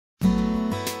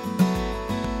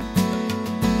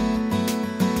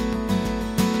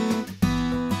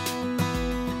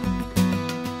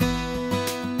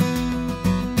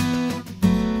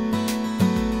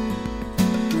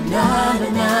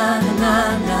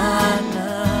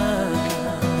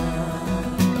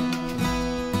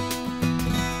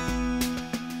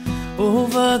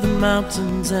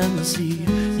mountains and the sea,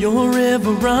 your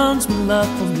river runs with love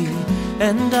for me.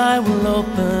 And I will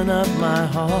open up my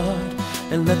heart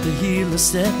and let the healer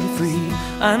set me free.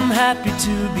 I'm happy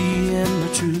to be in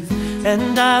the truth,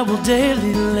 and I will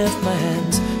daily lift my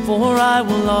hands, for I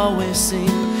will always sing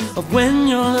of when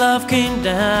your love came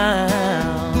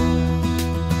down.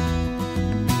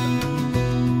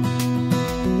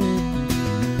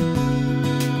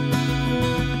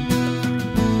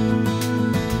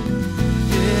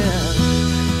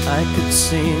 I could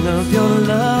sing of your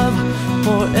love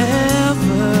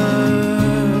forever.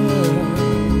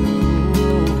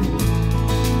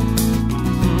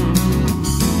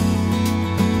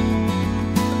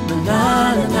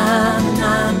 Na, na,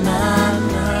 na, na,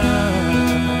 na.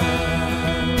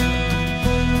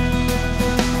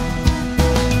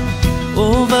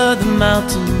 Over the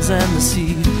mountains and the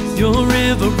sea, your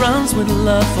river runs with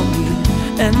love for me.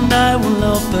 And I will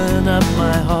open up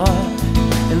my heart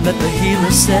and let the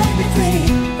healer set me free.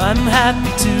 I'm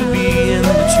happy to be in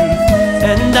the truth,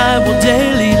 and I will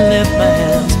daily lift my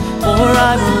hands, for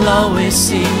I will always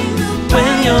sing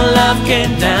when your love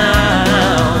came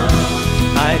down.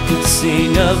 I could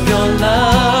sing of your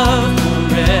love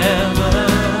forever.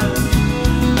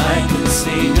 I could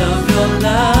sing of your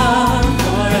love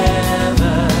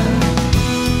forever.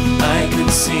 I could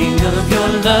sing of your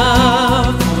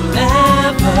love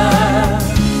forever.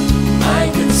 I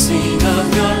could sing of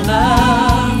your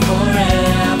love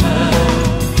forever.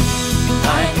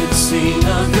 I could sing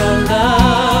of your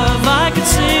love. I could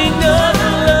sing of your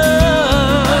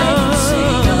love. I could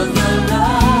sing of your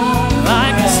love.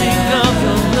 I could sing of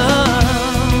your love.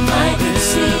 I could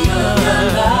sing of your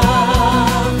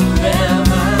love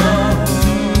forever.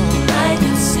 I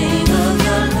could sing of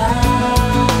your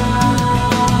love.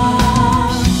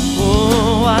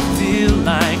 Oh, I feel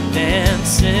like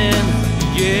dancing,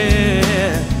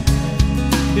 yeah.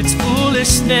 It's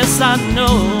foolishness, I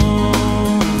know,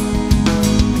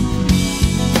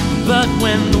 but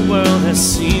when the world has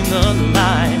seen the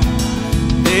light,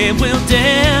 they will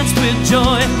dance with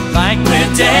joy like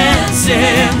we're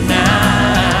dancing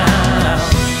now.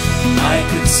 I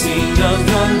could sing of